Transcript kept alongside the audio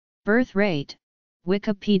Birth rate,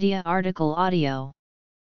 Wikipedia article audio.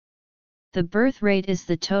 The birth rate is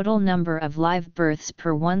the total number of live births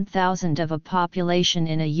per 1,000 of a population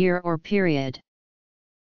in a year or period.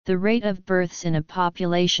 The rate of births in a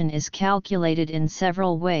population is calculated in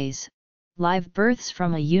several ways: live births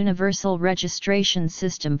from a universal registration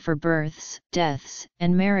system for births, deaths,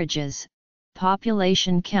 and marriages,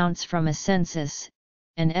 population counts from a census,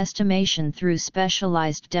 and estimation through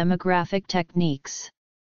specialized demographic techniques.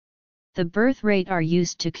 The birth rate are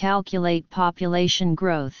used to calculate population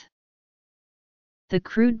growth. The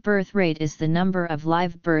crude birth rate is the number of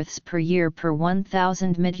live births per year per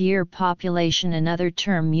 1,000 mid-year population. Another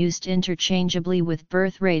term used interchangeably with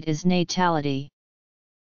birth rate is natality.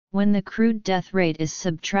 When the crude death rate is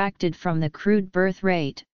subtracted from the crude birth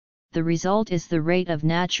rate, the result is the rate of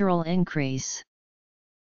natural increase.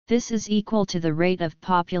 This is equal to the rate of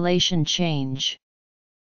population change.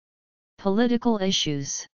 Political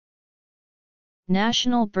issues.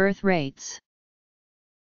 National birth rates.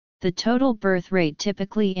 The total birth rate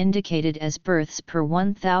typically indicated as births per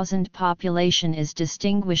 1,000 population is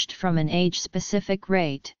distinguished from an age-specific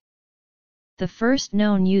rate. The first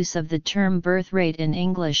known use of the term birth rate in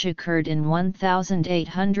English occurred in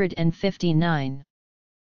 1859.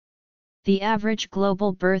 The average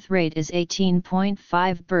global birth rate is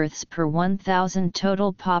 18.5 births per 1,000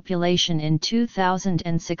 total population in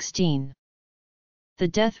 2016. The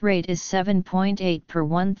death rate is 7.8 per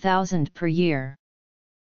 1,000 per year.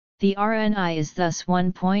 The RNI is thus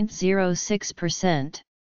 1.06%.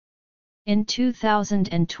 In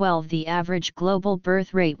 2012, the average global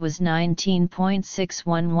birth rate was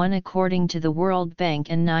 19.611 according to the World Bank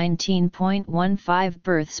and 19.15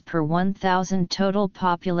 births per 1,000 total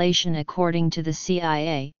population according to the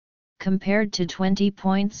CIA, compared to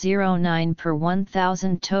 20.09 per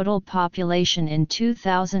 1,000 total population in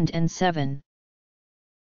 2007.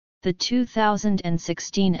 The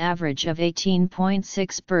 2016 average of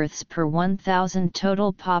 18.6 births per 1,000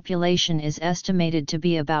 total population is estimated to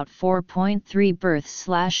be about 4.3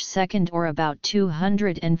 births/second or about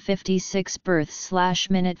 256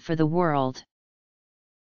 births/minute for the world.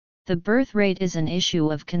 The birth rate is an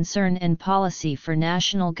issue of concern and policy for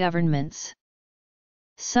national governments.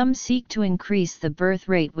 Some seek to increase the birth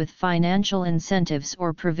rate with financial incentives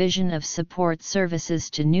or provision of support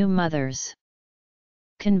services to new mothers.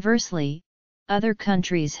 Conversely, other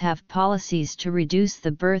countries have policies to reduce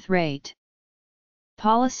the birth rate.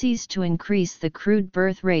 Policies to increase the crude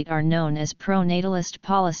birth rate are known as pronatalist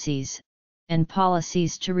policies, and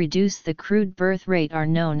policies to reduce the crude birth rate are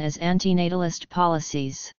known as antinatalist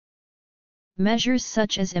policies. Measures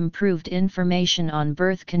such as improved information on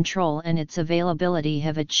birth control and its availability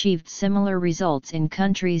have achieved similar results in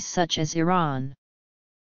countries such as Iran.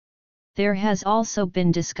 There has also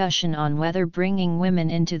been discussion on whether bringing women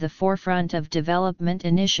into the forefront of development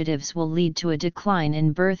initiatives will lead to a decline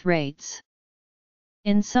in birth rates.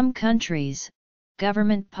 In some countries,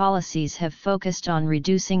 government policies have focused on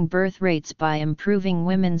reducing birth rates by improving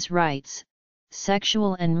women's rights,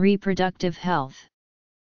 sexual and reproductive health.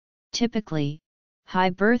 Typically, high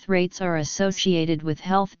birth rates are associated with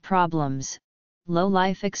health problems, low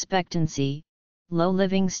life expectancy, low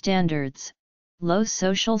living standards, low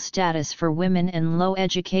social status for women and low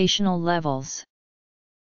educational levels.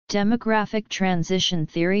 Demographic transition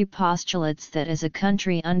theory postulates that as a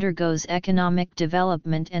country undergoes economic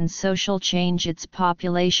development and social change, its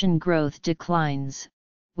population growth declines,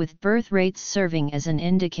 with birth rates serving as an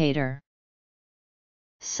indicator.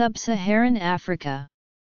 Sub-Saharan Africa.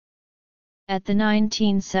 At the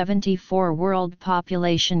 1974 World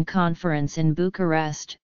Population Conference in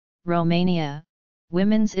Bucharest, Romania,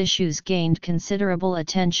 women's issues gained considerable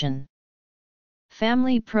attention.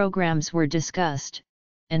 Family programs were discussed,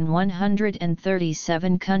 and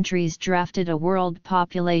 137 countries drafted a World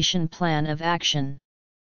Population Plan of Action.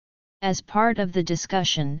 As part of the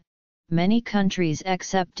discussion, many countries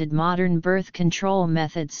accepted modern birth control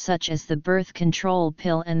methods such as the birth control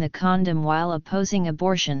pill and the condom while opposing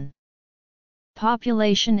abortion.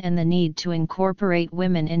 Population and the need to incorporate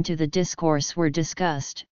women into the discourse were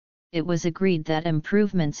discussed. It was agreed that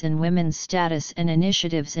improvements in women's status and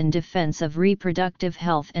initiatives in defense of reproductive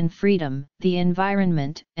health and freedom, the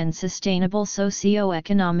environment, and sustainable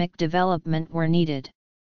socio-economic development were needed.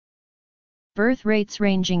 Birth rates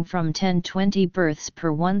ranging from 10-20 births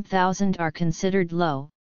per 1,000 are considered low,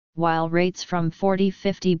 while rates from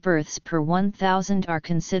 40-50 births per 1,000 are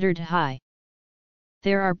considered high.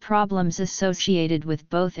 There are problems associated with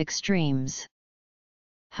both extremes.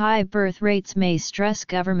 High birth rates may stress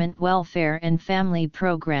government welfare and family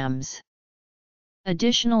programs.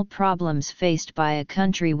 Additional problems faced by a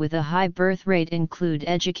country with a high birth rate include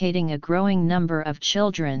educating a growing number of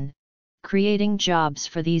children, creating jobs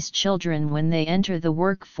for these children when they enter the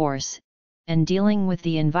workforce, and dealing with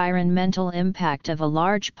the environmental impact of a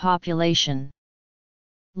large population.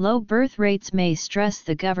 Low birth rates may stress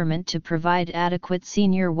the government to provide adequate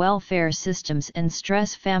senior welfare systems and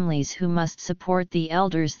stress families who must support the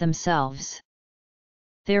elders themselves.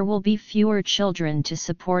 There will be fewer children to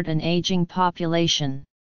support an aging population.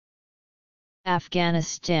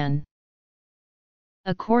 Afghanistan.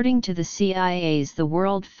 According to the CIA's The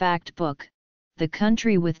World Fact Book, the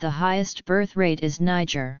country with the highest birth rate is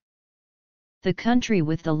Niger. The country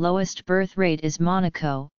with the lowest birth rate is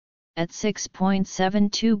Monaco, at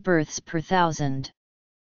 6.72 births per thousand.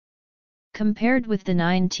 Compared with the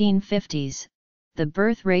 1950s, the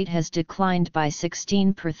birth rate has declined by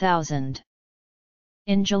 16 per thousand.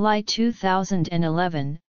 In July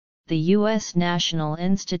 2011, the U.S. National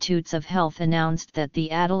Institutes of Health announced that the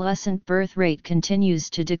adolescent birth rate continues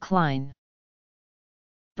to decline.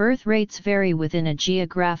 Birth rates vary within a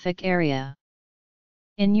geographic area.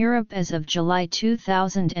 In Europe as of July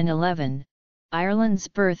 2011, Ireland's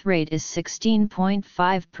birth rate is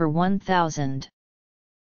 16.5 per 1,000.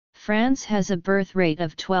 France has a birth rate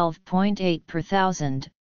of 12.8 per thousand,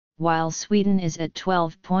 while Sweden is at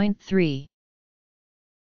 12.3.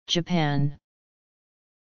 Japan.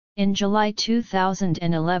 In July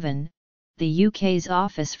 2011, the UK's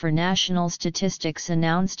Office for National Statistics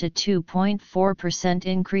announced a 2.4%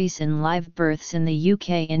 increase in live births in the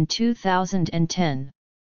UK in 2010.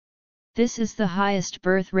 This is the highest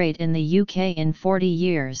birth rate in the UK in 40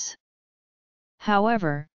 years.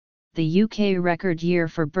 However, the UK record year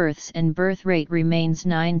for births and birth rate remains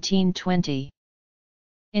 1920.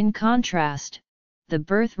 In contrast, the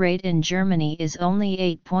birth rate in Germany is only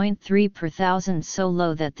 8.3 per thousand, so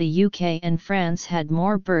low that the UK and France had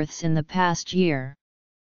more births in the past year.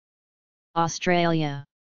 Australia.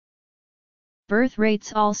 Birth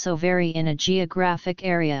rates also vary in a geographic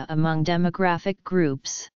area among demographic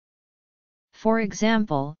groups. For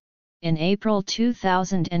example, in April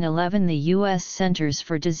 2011 the U.S. Centers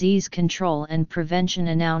for Disease Control and Prevention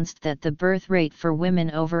announced that the birth rate for women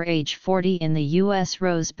over age 40 in the U.S.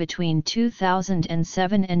 rose between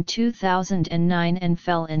 2007 and 2009 and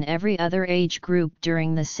fell in every other age group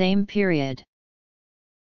during the same period.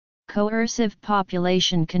 Coercive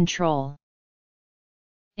population control.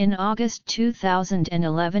 In August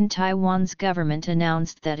 2011 Taiwan's government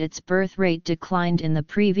announced that its birth rate declined in the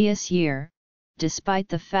previous year, despite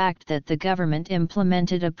the fact that the government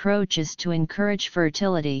implemented approaches to encourage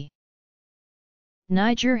fertility.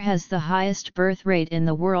 Niger has the highest birth rate in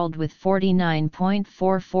the world with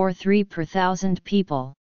 49.443 per thousand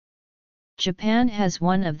people. Japan has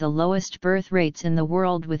one of the lowest birth rates in the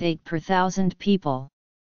world with 8 per thousand people.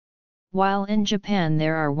 While in Japan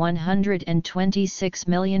there are 126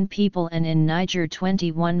 million people and in Niger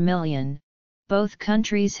 21 million, both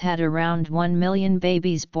countries had around 1 million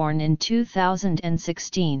babies born in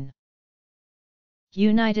 2016.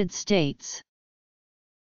 United States.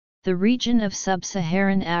 The region of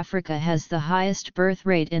sub-Saharan Africa has the highest birth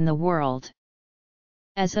rate in the world.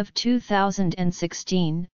 As of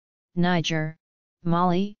 2016, Niger,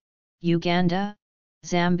 Mali, Uganda,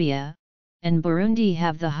 Zambia, and Burundi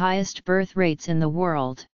have the highest birth rates in the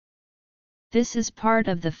world. This is part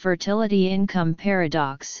of the fertility income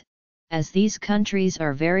paradox, as these countries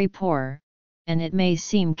are very poor, and it may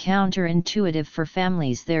seem counterintuitive for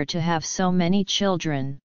families there to have so many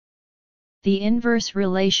children. The inverse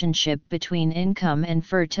relationship between income and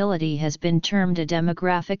fertility has been termed a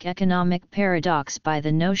demographic economic paradox by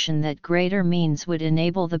the notion that greater means would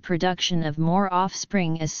enable the production of more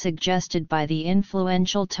offspring, as suggested by the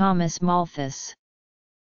influential Thomas Malthus.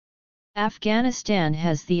 Afghanistan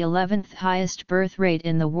has the 11th highest birth rate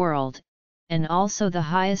in the world, and also the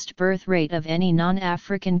highest birth rate of any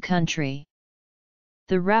non-African country.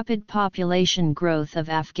 The rapid population growth of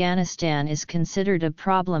Afghanistan is considered a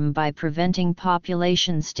problem by preventing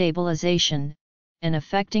population stabilization, and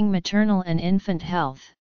affecting maternal and infant health.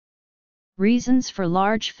 Reasons for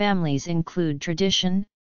large families include tradition,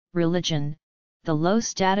 religion, the low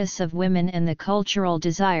status of women and the cultural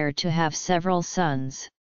desire to have several sons.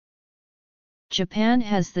 Japan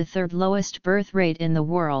has the third lowest birth rate in the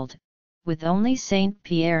world, with only St.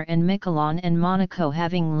 Pierre and Miquelon and Monaco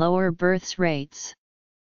having lower birth rates.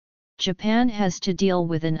 Japan has to deal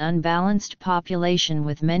with an unbalanced population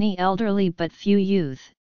with many elderly but few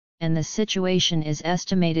youth, and the situation is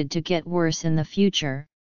estimated to get worse in the future,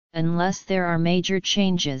 unless there are major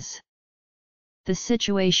changes. The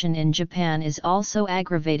situation in Japan is also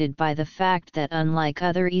aggravated by the fact that unlike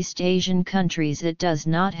other East Asian countries, it does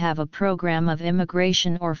not have a program of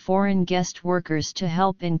immigration or foreign guest workers to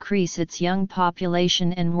help increase its young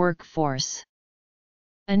population and workforce.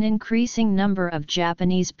 An increasing number of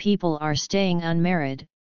Japanese people are staying unmarried.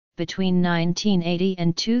 Between 1980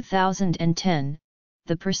 and 2010,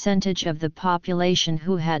 the percentage of the population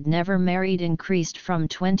who had never married increased from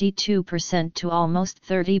 22% to almost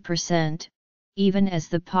 30%. Even as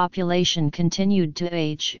the population continued to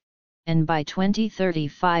age, and by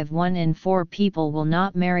 2035 1 in 4 people will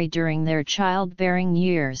not marry during their childbearing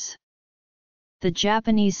years. The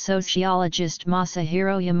Japanese sociologist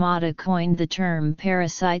Masahiro Yamada coined the term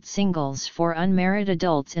parasite singles for unmarried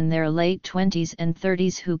adults in their late 20s and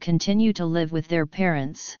 30s who continue to live with their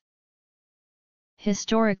parents.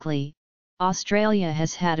 Historically, Australia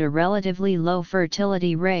has had a relatively low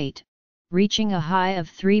fertility rate, reaching a high of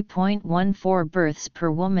 3.14 births per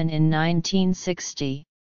woman in 1960.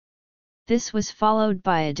 This was followed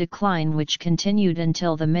by a decline which continued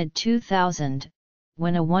until the mid-2000s,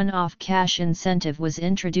 when a one-off cash incentive was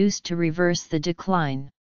introduced to reverse the decline.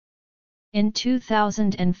 In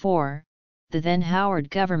 2004, the then Howard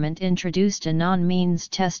government introduced a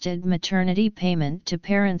non-means-tested maternity payment to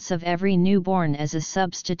parents of every newborn as a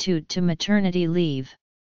substitute to maternity leave.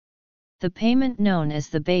 The payment, known as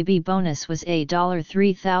the baby bonus, was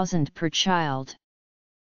 $3,000 per child.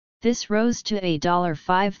 This rose to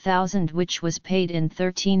 $5,000, which was paid in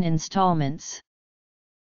 13 installments.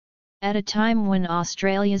 At a time when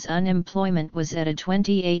Australia's unemployment was at a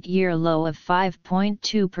 28-year low of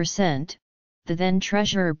 5.2%, the then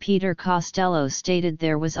Treasurer Peter Costello stated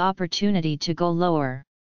there was opportunity to go lower.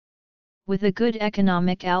 With a good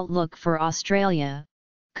economic outlook for Australia,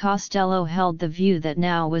 Costello held the view that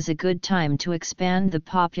now was a good time to expand the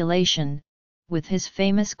population, with his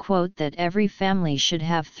famous quote that every family should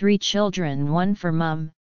have 3 children, 1 for mum,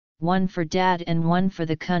 1 for dad and 1 for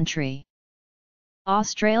the country.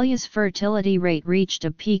 Australia's fertility rate reached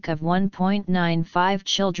a peak of 1.95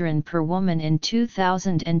 children per woman in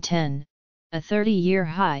 2010, a 30-year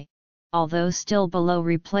high, although still below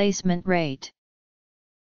replacement rate.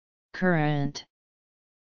 Current.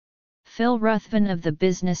 Phil Ruthven of the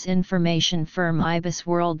business information firm IBIS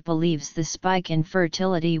World believes the spike in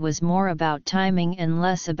fertility was more about timing and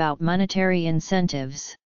less about monetary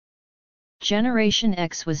incentives. Generation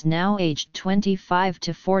X was now aged 25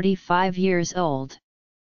 to 45 years old.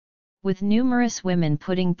 With numerous women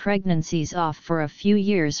putting pregnancies off for a few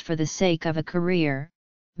years for the sake of a career,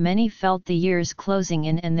 many felt the years closing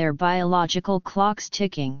in and their biological clocks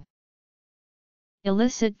ticking.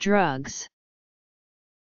 Illicit drugs.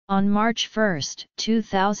 On March 1,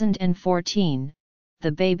 2014,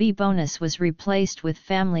 the baby bonus was replaced with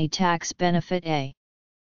Family Tax Benefit A.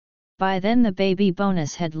 By then the baby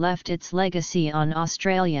bonus had left its legacy on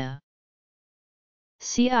Australia.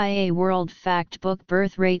 CIA World Factbook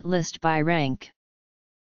Birth Rate List by Rank.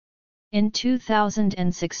 In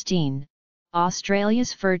 2016,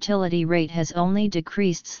 Australia's fertility rate has only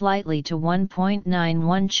decreased slightly to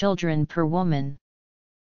 1.91 children per woman.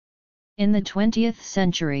 In the 20th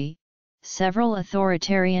century, several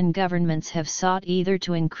authoritarian governments have sought either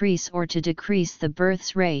to increase or to decrease the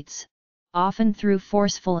births rates, often through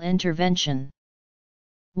forceful intervention.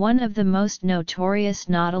 One of the most notorious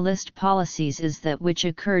natalist policies is that which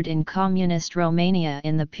occurred in communist Romania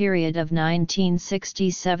in the period of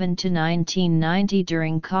 1967 to 1990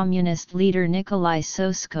 during communist leader Nicolae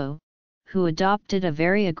Ceausescu, who adopted a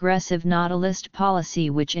very aggressive natalist policy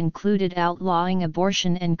which included outlawing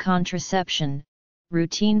abortion and contraception,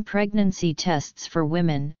 routine pregnancy tests for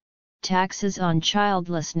women, taxes on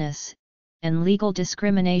childlessness, and legal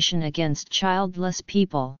discrimination against childless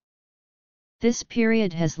people. This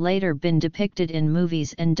period has later been depicted in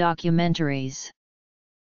movies and documentaries.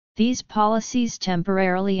 These policies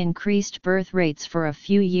temporarily increased birth rates for a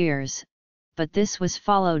few years, but this was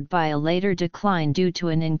followed by a later decline due to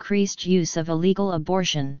an increased use of illegal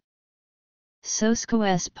abortion.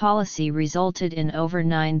 Ceausescu's policy resulted in over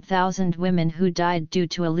 9,000 women who died due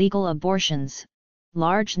to illegal abortions,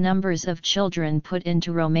 large numbers of children put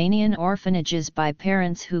into Romanian orphanages by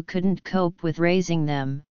parents who couldn't cope with raising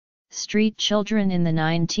them, street children in the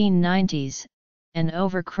 1990s, and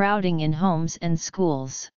overcrowding in homes and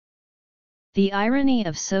schools. The irony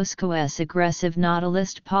of Ceausescu's aggressive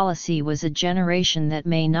natalist policy was a generation that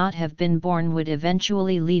may not have been born would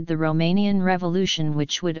eventually lead the Romanian Revolution,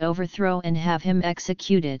 which would overthrow and have him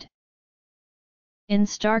executed. In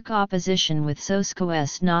stark opposition with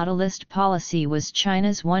Ceausescu's natalist policy was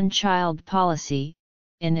China's one-child policy,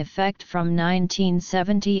 in effect from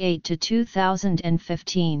 1978 to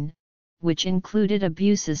 2015, which included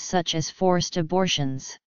abuses such as forced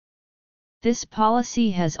abortions. This policy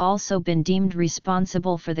has also been deemed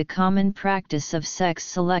responsible for the common practice of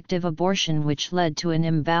sex-selective abortion, which led to an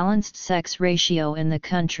imbalanced sex ratio in the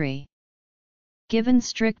country. Given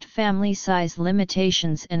strict family size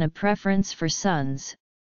limitations and a preference for sons,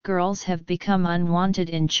 girls have become unwanted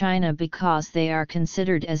in China because they are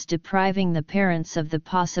considered as depriving the parents of the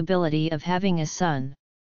possibility of having a son.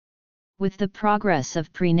 With the progress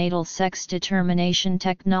of prenatal sex determination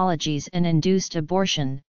technologies and induced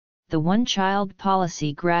abortion, the one-child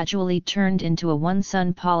policy gradually turned into a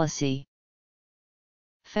one-son policy.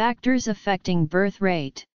 Factors affecting birth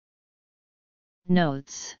rate.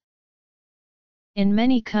 Notes. In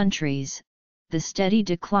many countries, the steady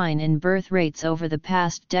decline in birth rates over the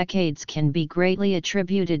past decades can be greatly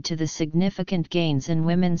attributed to the significant gains in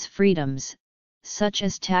women's freedoms, such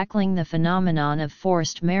as tackling the phenomenon of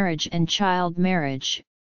forced marriage and child marriage,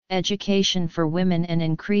 education for women, and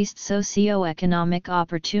increased socio-economic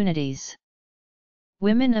opportunities.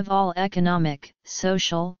 Women of all economic,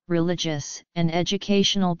 social, religious, and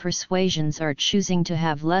educational persuasions are choosing to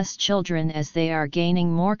have less children as they are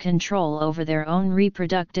gaining more control over their own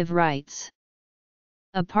reproductive rights.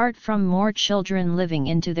 Apart from more children living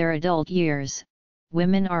into their adult years,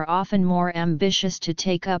 women are often more ambitious to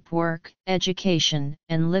take up work, education,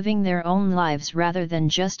 and living their own lives rather than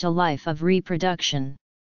just a life of reproduction.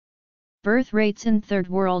 Birth rates in third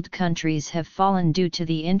world countries have fallen due to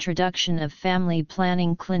the introduction of family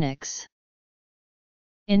planning clinics.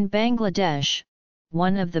 In Bangladesh,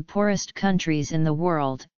 one of the poorest countries in the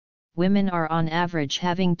world, women are on average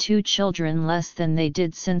having 2 children less than they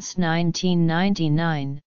did since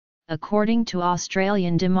 1999, according to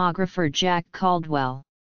Australian demographer Jack Caldwell.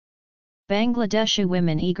 Bangladeshi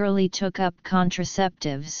women eagerly took up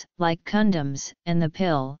contraceptives, like condoms, and the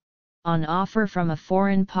pill, on offer from a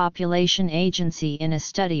foreign population agency in a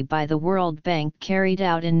study by the World Bank carried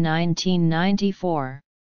out in 1994.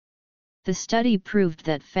 The study proved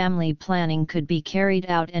that family planning could be carried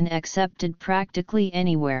out and accepted practically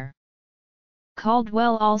anywhere.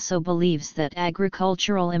 Caldwell also believes that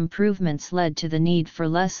agricultural improvements led to the need for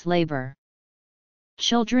less labor.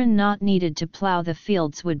 Children not needed to plow the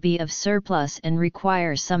fields would be of surplus and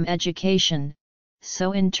require some education,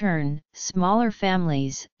 so in turn, smaller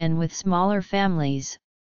families, and with smaller families,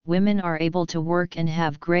 women are able to work and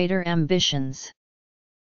have greater ambitions.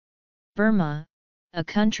 Burma, a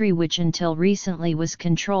country which until recently was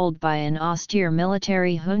controlled by an austere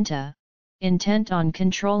military junta, intent on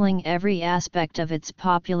controlling every aspect of its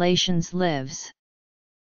population's lives.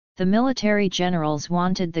 The military generals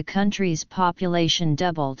wanted the country's population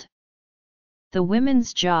doubled. The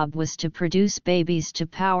women's job was to produce babies to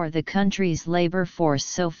power the country's labor force,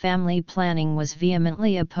 so family planning was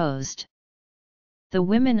vehemently opposed. The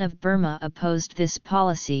women of Burma opposed this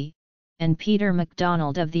policy, and Peter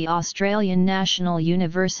MacDonald of the Australian National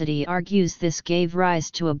University argues this gave rise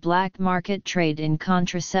to a black market trade in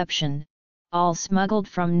contraception, all smuggled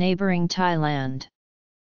from neighbouring Thailand.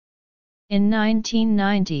 In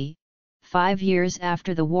 1990, 5 years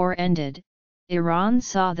after the war ended, Iran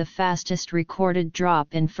saw the fastest recorded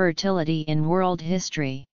drop in fertility in world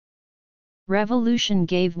history. Revolution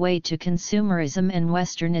gave way to consumerism and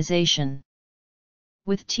westernization.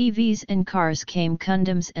 With TVs and cars came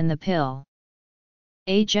condoms and the pill.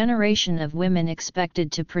 A generation of women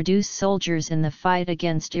expected to produce soldiers in the fight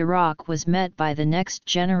against Iraq was met by the next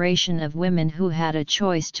generation of women who had a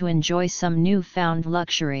choice to enjoy some newfound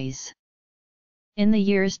luxuries. In the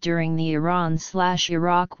years during the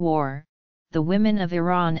Iran-Iraq War, the women of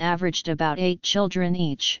Iran averaged about 8 children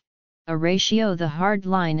each, a ratio the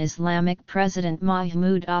hardline Islamic President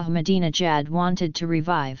Mahmoud Ahmadinejad wanted to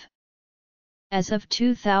revive. As of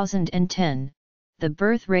 2010, the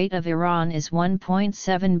birth rate of Iran is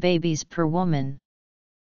 1.7 babies per woman.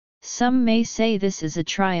 Some may say this is a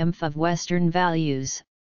triumph of Western values,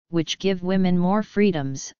 which give women more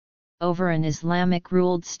freedoms, over an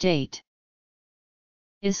Islamic-ruled state.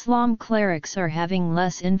 Islam clerics are having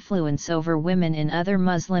less influence over women in other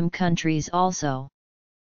Muslim countries also.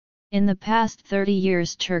 In the past 30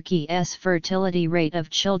 years, Turkey's fertility rate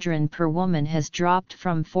of children per woman has dropped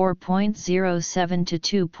from 4.07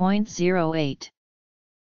 to 2.08.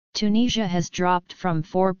 Tunisia has dropped from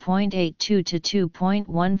 4.82 to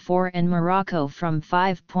 2.14 and Morocco from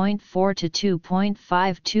 5.4 to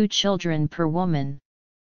 2.52 children per woman.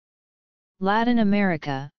 Latin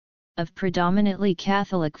America, of predominantly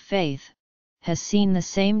Catholic faith, has seen the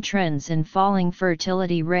same trends in falling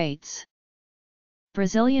fertility rates.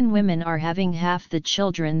 Brazilian women are having half the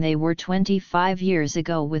children they were 25 years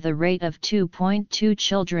ago with a rate of 2.2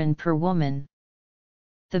 children per woman.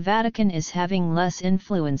 The Vatican is having less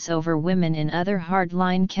influence over women in other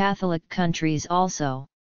hardline Catholic countries also.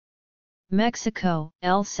 Mexico,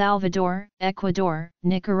 El Salvador, Ecuador,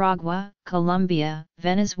 Nicaragua, Colombia,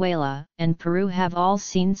 Venezuela, and Peru have all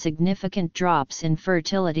seen significant drops in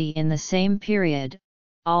fertility in the same period,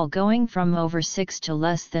 all going from over 6 to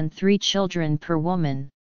less than 3 children per woman.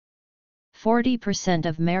 40%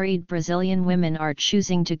 of married Brazilian women are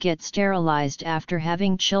choosing to get sterilized after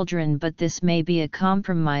having children, but this may be a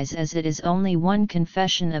compromise as it is only one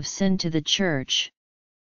confession of sin to the Church.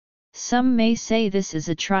 Some may say this is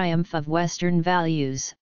a triumph of Western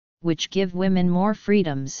values, which give women more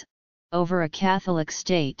freedoms, over a Catholic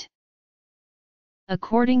state.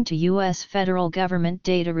 According to U.S. federal government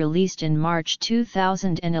data released in March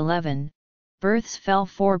 2011, births fell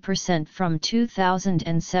 4% from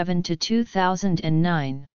 2007 to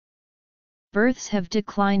 2009. Births have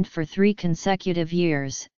declined for 3 consecutive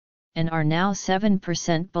years, and are now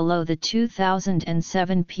 7% below the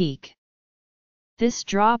 2007 peak. This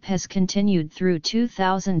drop has continued through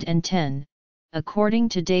 2010, according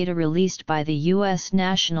to data released by the U.S.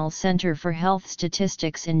 National Center for Health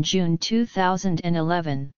Statistics in June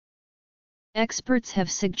 2011. Experts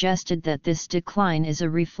have suggested that this decline is a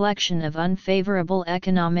reflection of unfavorable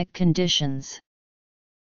economic conditions.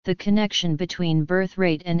 The connection between birth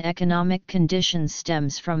rate and economic conditions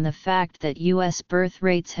stems from the fact that U.S. birth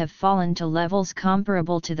rates have fallen to levels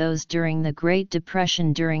comparable to those during the Great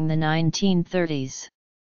Depression during the 1930s.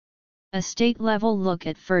 A state-level look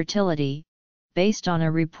at fertility, based on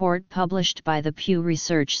a report published by the Pew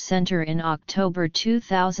Research Center in October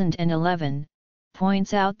 2011,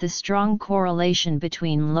 points out the strong correlation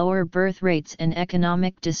between lower birth rates and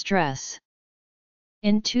economic distress.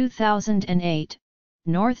 In 2008,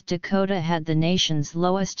 North Dakota had the nation's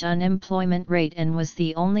lowest unemployment rate and was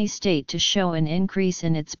the only state to show an increase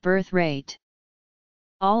in its birth rate.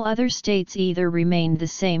 All other states either remained the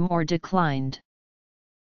same or declined.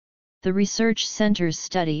 The research center's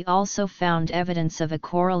study also found evidence of a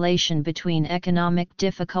correlation between economic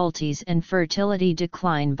difficulties and fertility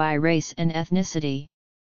decline by race and ethnicity.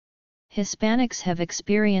 Hispanics have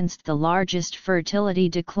experienced the largest fertility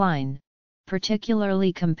decline,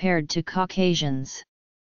 particularly compared to Caucasians.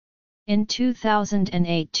 In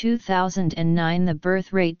 2008-2009 the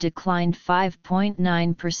birth rate declined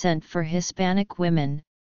 5.9% for Hispanic women,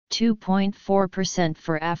 2.4%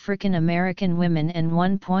 for African American women and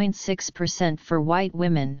 1.6% for white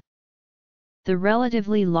women. The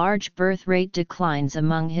relatively large birth rate declines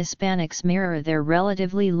among Hispanics mirror their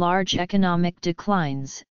relatively large economic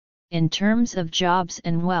declines, in terms of jobs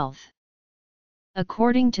and wealth.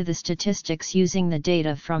 According to the statistics using the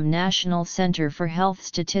data from National Center for Health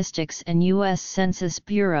Statistics and U.S. Census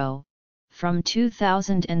Bureau, from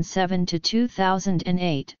 2007 to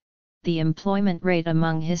 2008, the employment rate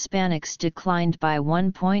among Hispanics declined by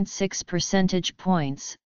 1.6 percentage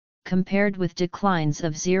points, compared with declines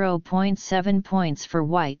of 0.7 points for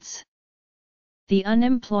whites. The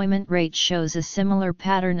unemployment rate shows a similar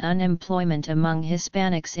pattern. Unemployment among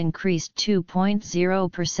Hispanics increased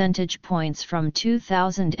 2.0 percentage points from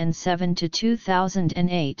 2007 to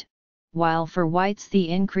 2008, while for whites the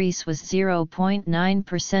increase was 0.9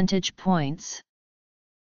 percentage points.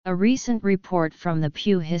 A recent report from the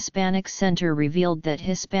Pew Hispanic Center revealed that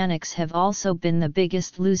Hispanics have also been the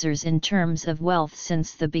biggest losers in terms of wealth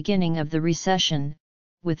since the beginning of the recession,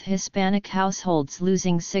 with Hispanic households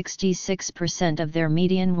losing 66% of their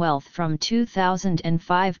median wealth from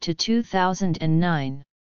 2005 to 2009.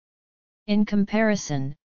 In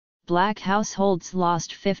comparison, Black households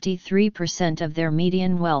lost 53% of their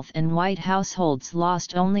median wealth and white households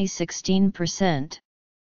lost only 16%.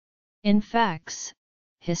 In fact,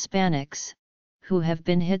 Hispanics, who have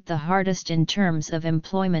been hit the hardest in terms of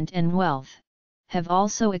employment and wealth, have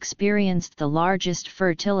also experienced the largest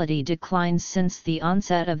fertility declines since the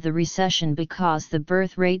onset of the recession because the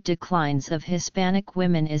birth rate declines of Hispanic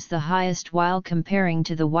women is the highest while comparing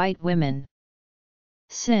to the white women.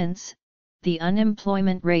 Since the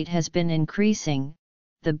unemployment rate has been increasing,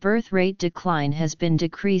 the birth rate decline has been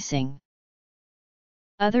decreasing.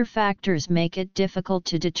 Other factors make it difficult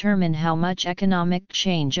to determine how much economic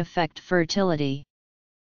change affect fertility.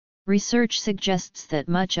 Research suggests that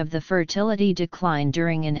much of the fertility decline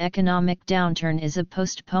during an economic downturn is a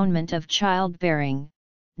postponement of childbearing,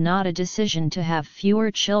 not a decision to have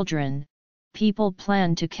fewer children. People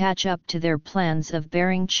plan to catch up to their plans of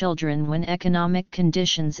bearing children when economic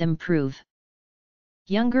conditions improve.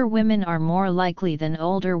 Younger women are more likely than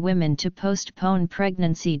older women to postpone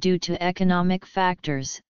pregnancy due to economic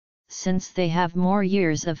factors, since they have more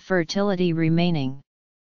years of fertility remaining.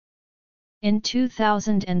 In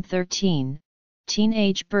 2013,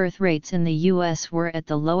 teenage birth rates in the U.S. were at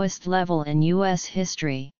the lowest level in U.S.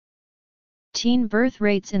 history. Teen birth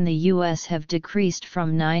rates in the U.S. have decreased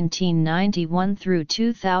from 1991 through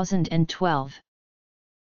 2012.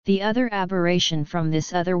 The other aberration from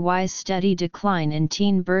this otherwise steady decline in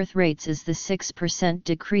teen birth rates is the 6%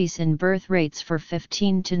 decrease in birth rates for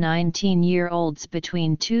 15 to 19-year-olds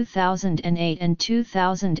between 2008 and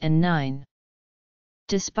 2009.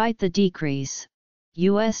 Despite the decrease,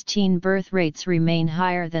 U.S. teen birth rates remain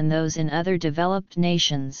higher than those in other developed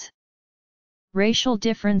nations. Racial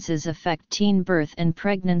differences affect teen birth and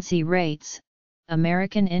pregnancy rates.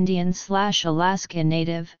 American Indian/Alaska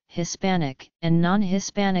Native, Hispanic, and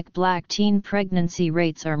non-Hispanic Black teen pregnancy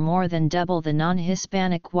rates are more than double the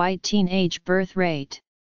non-Hispanic white teenage birth rate.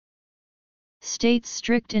 States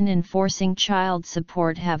strict in enforcing child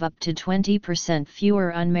support have up to 20% fewer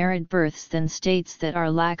unmarried births than states that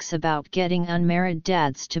are lax about getting unmarried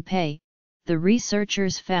dads to pay, the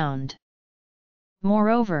researchers found.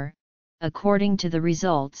 Moreover, according to the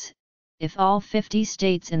results, if all 50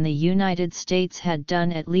 states in the United States had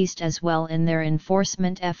done at least as well in their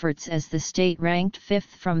enforcement efforts as the state ranked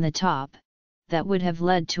fifth from the top, that would have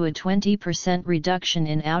led to a 20% reduction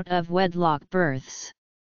in out-of-wedlock births.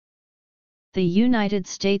 The United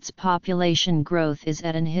States population growth is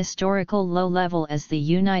at an historical low level as the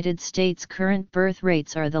United States' current birth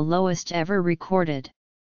rates are the lowest ever recorded.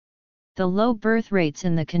 The low birth rates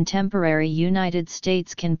in the contemporary United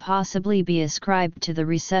States can possibly be ascribed to the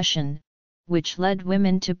recession, which led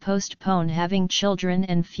women to postpone having children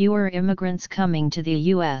and fewer immigrants coming to the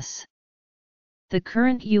U.S. The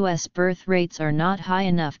current U.S. birth rates are not high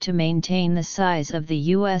enough to maintain the size of the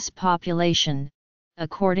U.S. population,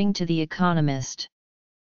 according to The Economist.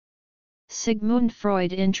 Sigmund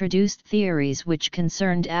Freud introduced theories which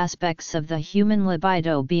concerned aspects of the human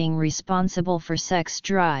libido being responsible for sex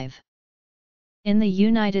drive. In the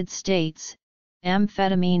United States,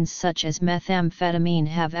 amphetamines such as methamphetamine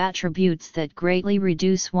have attributes that greatly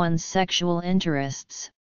reduce one's sexual interests,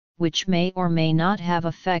 which may or may not have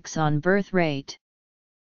effects on birth rate.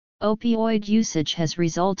 Opioid usage has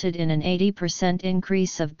resulted in an 80%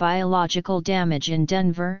 increase of biological damage in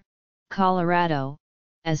Denver, Colorado,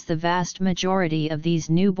 as the vast majority of these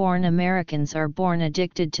newborn Americans are born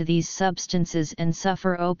addicted to these substances and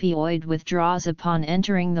suffer opioid withdrawals upon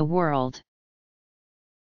entering the world.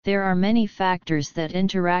 There are many factors that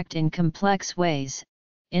interact in complex ways,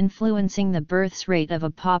 influencing the birth rate of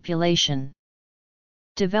a population.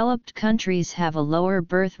 Developed countries have a lower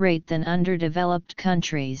birth rate than underdeveloped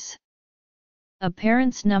countries. A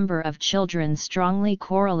parent's number of children strongly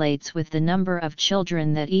correlates with the number of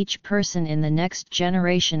children that each person in the next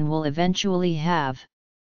generation will eventually have.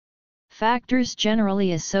 Factors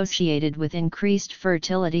generally associated with increased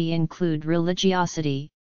fertility include religiosity,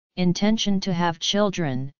 intention to have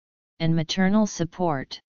children, and maternal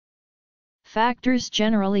support. Factors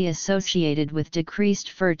generally associated with decreased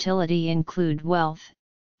fertility include wealth,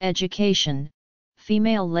 education,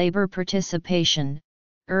 female labor participation,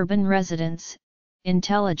 urban residence,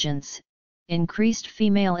 intelligence, increased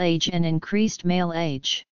female age and increased male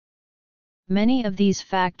age. Many of these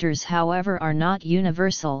factors, however, are not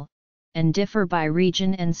universal, and differ by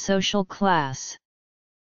region and social class.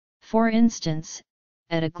 For instance,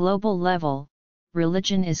 at a global level,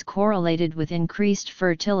 religion is correlated with increased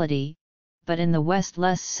fertility, but in the West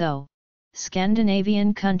less so.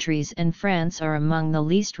 Scandinavian countries and France are among the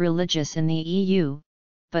least religious in the EU,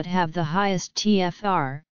 but have the highest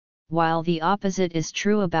TFR, while the opposite is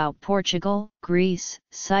true about Portugal, Greece,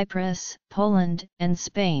 Cyprus, Poland, and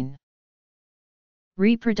Spain.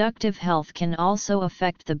 Reproductive health can also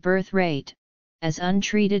affect the birth rate, as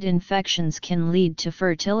untreated infections can lead to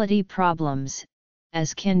fertility problems,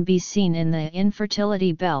 as can be seen in the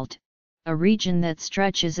infertility belt, a region that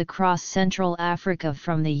stretches across Central Africa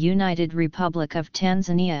from the United Republic of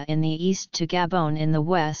Tanzania in the east to Gabon in the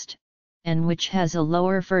west, and which has a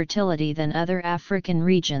lower fertility than other African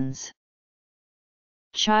regions.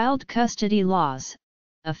 Child custody laws,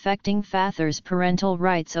 affecting fathers' parental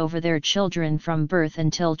rights over their children from birth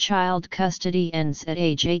until child custody ends at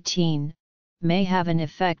age 18, may have an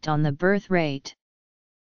effect on the birth rate.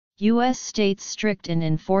 U.S. states strict in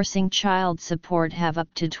enforcing child support have up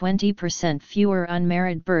to 20% fewer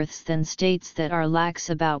unmarried births than states that are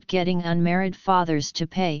lax about getting unmarried fathers to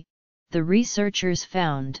pay, the researchers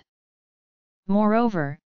found.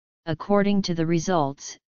 Moreover, according to the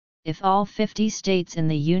results, if all 50 states in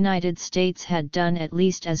the United States had done at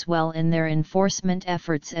least as well in their enforcement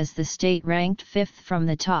efforts as the state ranked fifth from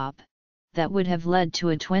the top, that would have led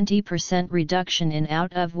to a 20% reduction in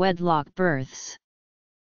out-of-wedlock births.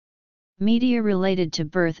 Media related to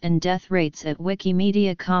birth and death rates at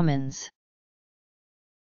Wikimedia Commons.